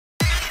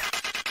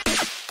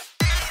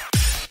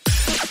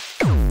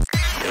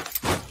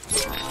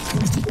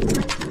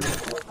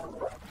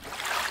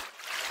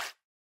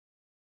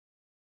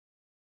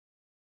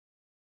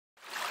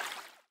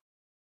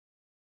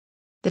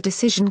The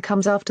decision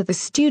comes after the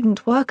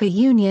student worker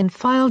union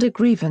filed a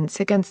grievance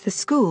against the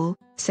school,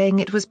 saying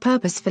it was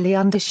purposefully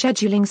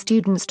underscheduling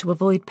students to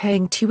avoid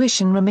paying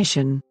tuition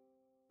remission.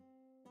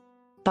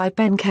 By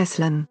Ben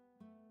Kesslin.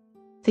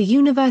 The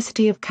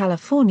University of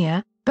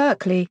California,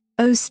 Berkeley,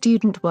 owes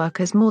student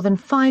workers more than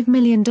 $5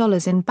 million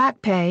in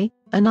back pay,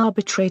 an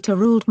arbitrator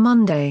ruled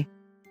Monday.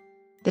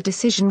 The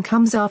decision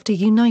comes after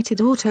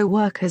United Auto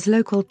Workers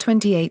Local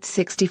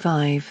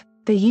 2865,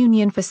 the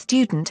union for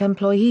student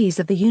employees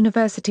of the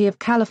University of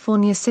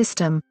California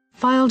system,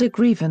 filed a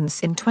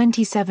grievance in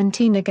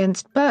 2017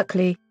 against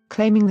Berkeley,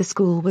 claiming the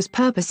school was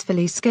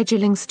purposefully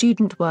scheduling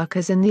student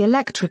workers in the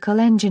Electrical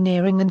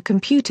Engineering and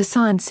Computer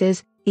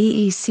Sciences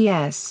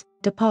 (EECS)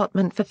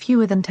 department for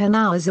fewer than 10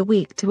 hours a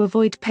week to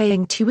avoid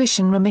paying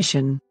tuition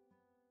remission.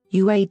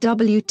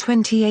 UAW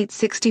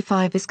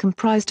 2865 is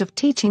comprised of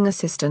teaching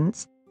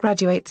assistants,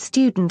 graduate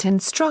student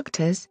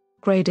instructors,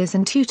 graders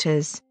and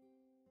tutors.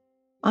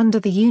 Under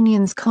the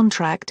union's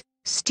contract,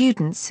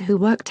 students who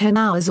work 10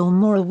 hours or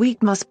more a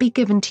week must be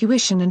given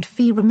tuition and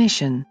fee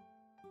remission.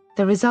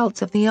 The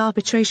results of the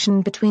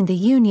arbitration between the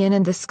union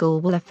and the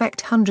school will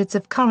affect hundreds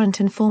of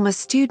current and former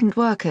student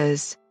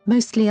workers,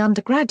 mostly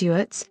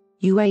undergraduates,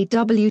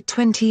 UAW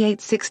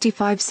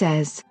 2865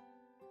 says.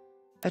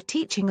 A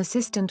teaching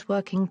assistant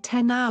working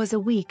 10 hours a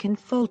week in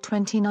fall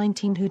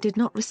 2019 who did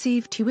not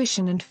receive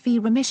tuition and fee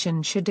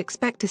remission should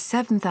expect a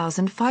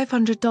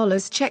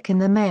 $7,500 check in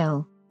the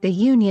mail, the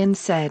union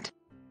said.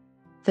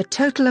 The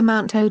total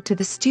amount owed to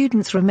the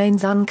students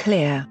remains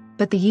unclear,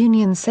 but the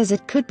union says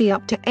it could be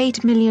up to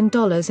 $8 million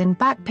in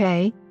back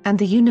pay, and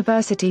the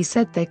university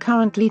said they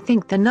currently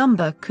think the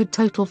number could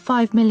total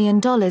 $5 million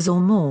or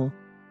more.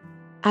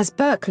 As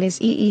Berkeley's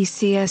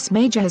EECS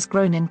major has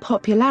grown in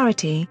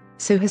popularity,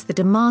 so has the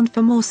demand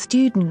for more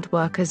student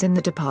workers in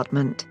the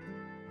department.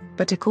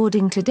 But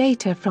according to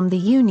data from the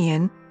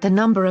union, the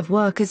number of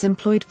workers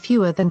employed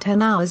fewer than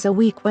 10 hours a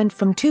week went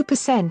from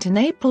 2% in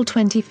April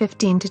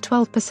 2015 to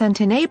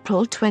 12% in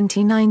April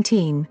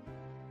 2019.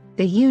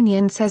 The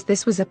union says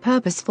this was a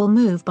purposeful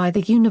move by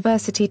the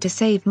university to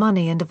save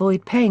money and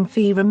avoid paying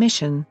fee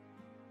remission.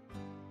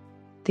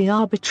 The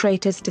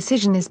arbitrator's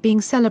decision is being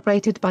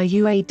celebrated by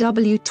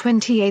UAW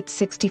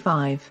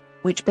 2865,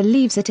 which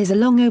believes it is a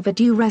long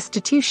overdue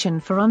restitution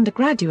for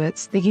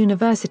undergraduates the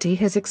university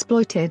has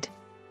exploited.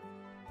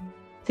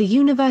 The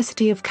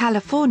University of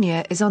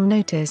California is on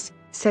notice,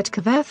 said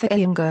Kavitha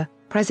Iyengar,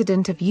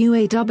 president of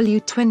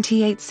UAW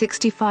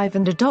 2865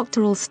 and a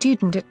doctoral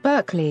student at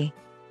Berkeley.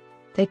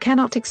 They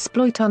cannot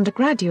exploit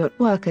undergraduate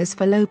workers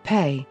for low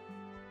pay.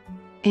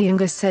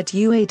 Iyengar said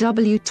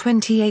UAW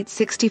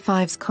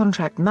 2865's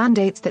contract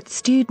mandates that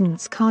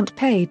students can't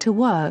pay to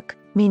work,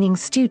 meaning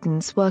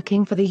students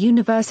working for the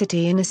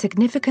university in a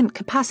significant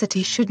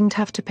capacity shouldn't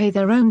have to pay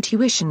their own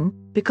tuition,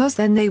 because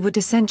then they would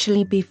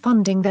essentially be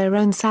funding their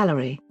own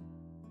salary.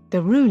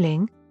 The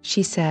ruling,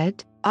 she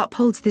said,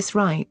 upholds this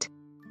right.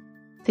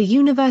 The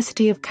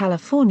University of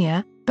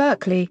California,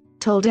 Berkeley,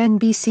 told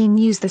NBC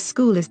News the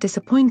school is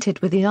disappointed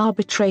with the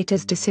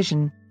arbitrator's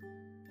decision.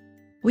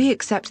 We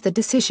accept the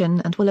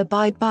decision and will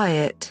abide by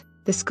it,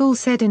 the school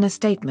said in a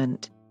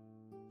statement.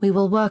 We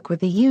will work with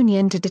the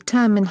union to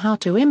determine how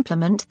to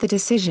implement the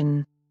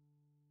decision.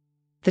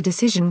 The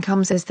decision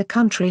comes as the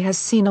country has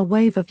seen a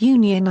wave of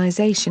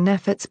unionization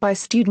efforts by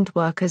student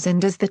workers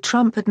and as the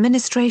Trump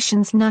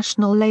administration's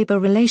National Labor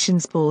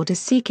Relations Board is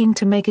seeking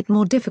to make it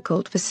more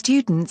difficult for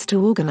students to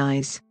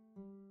organize.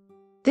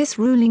 This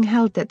ruling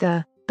held that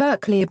the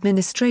Berkeley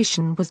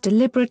administration was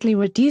deliberately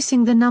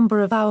reducing the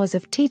number of hours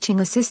of teaching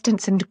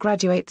assistants and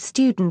graduate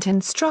student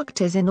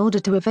instructors in order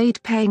to evade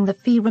paying the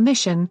fee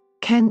remission,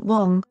 Kent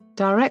Wong,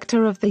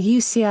 director of the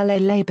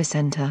UCLA Labor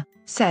Center,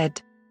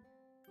 said.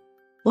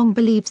 Wong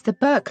believes the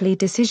Berkeley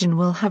decision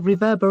will have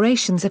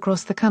reverberations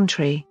across the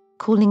country,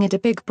 calling it a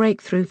big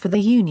breakthrough for the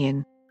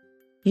union.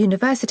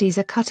 Universities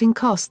are cutting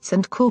costs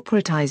and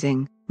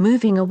corporatizing,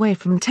 moving away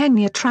from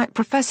tenure-track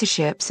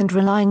professorships and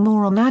relying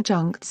more on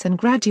adjuncts and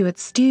graduate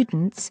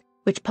students,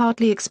 which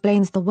partly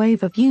explains the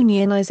wave of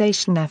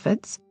unionization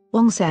efforts,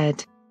 Wong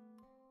said.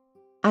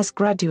 As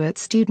graduate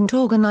student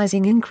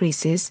organizing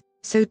increases,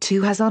 so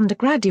too has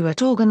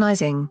undergraduate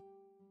organizing.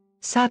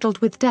 Saddled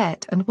with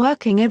debt and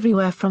working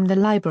everywhere from the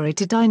library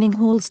to dining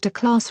halls to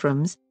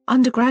classrooms,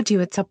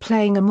 undergraduates are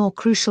playing a more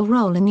crucial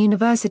role in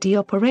university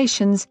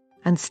operations,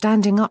 and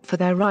standing up for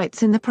their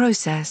rights in the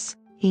process,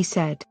 he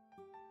said.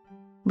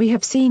 We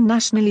have seen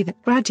nationally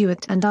that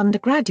graduate and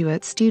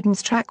undergraduate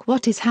students track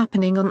what is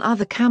happening on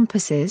other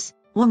campuses,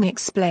 Wong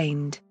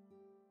explained.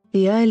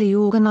 The early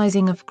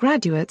organizing of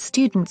graduate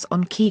students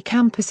on key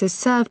campuses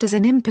served as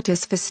an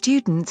impetus for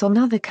students on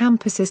other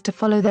campuses to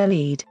follow their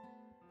lead.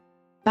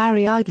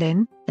 Barry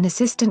Eidlin, an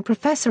assistant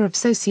professor of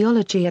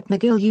sociology at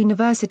McGill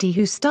University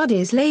who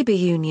studies labor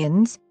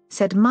unions,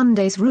 said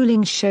Monday's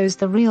ruling shows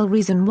the real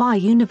reason why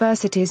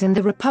universities and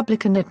the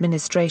Republican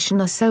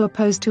administration are so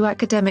opposed to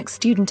academic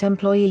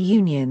student-employee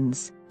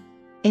unions.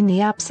 In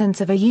the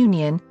absence of a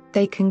union,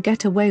 they can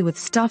get away with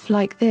stuff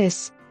like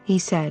this, he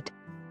said.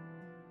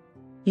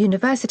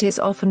 Universities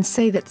often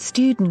say that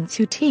students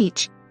who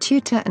teach,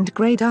 tutor and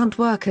grade aren't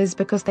workers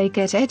because they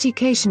get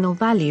educational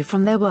value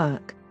from their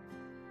work.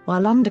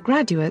 While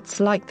undergraduates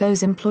like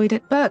those employed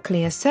at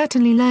Berkeley are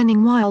certainly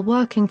learning while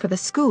working for the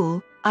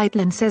school,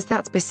 Eitlin says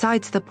that's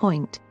besides the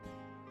point.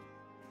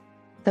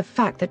 The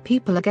fact that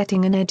people are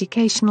getting an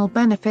educational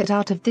benefit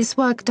out of this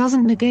work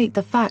doesn't negate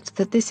the fact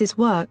that this is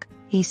work,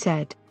 he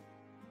said.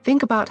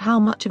 Think about how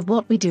much of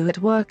what we do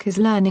at work is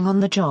learning on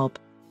the job.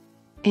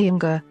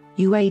 Iyengar,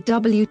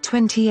 UAW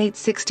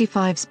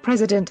 2865's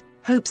president,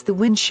 hopes the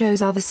win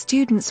shows other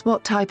students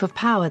what type of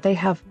power they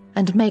have,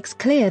 and makes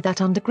clear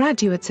that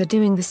undergraduates are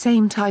doing the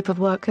same type of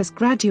work as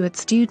graduate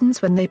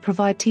students when they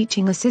provide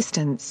teaching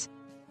assistance.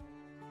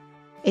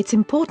 It's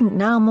important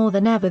now more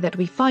than ever that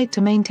we fight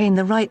to maintain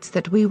the rights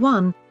that we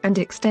won, and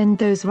extend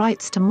those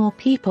rights to more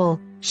people,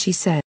 she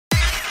said.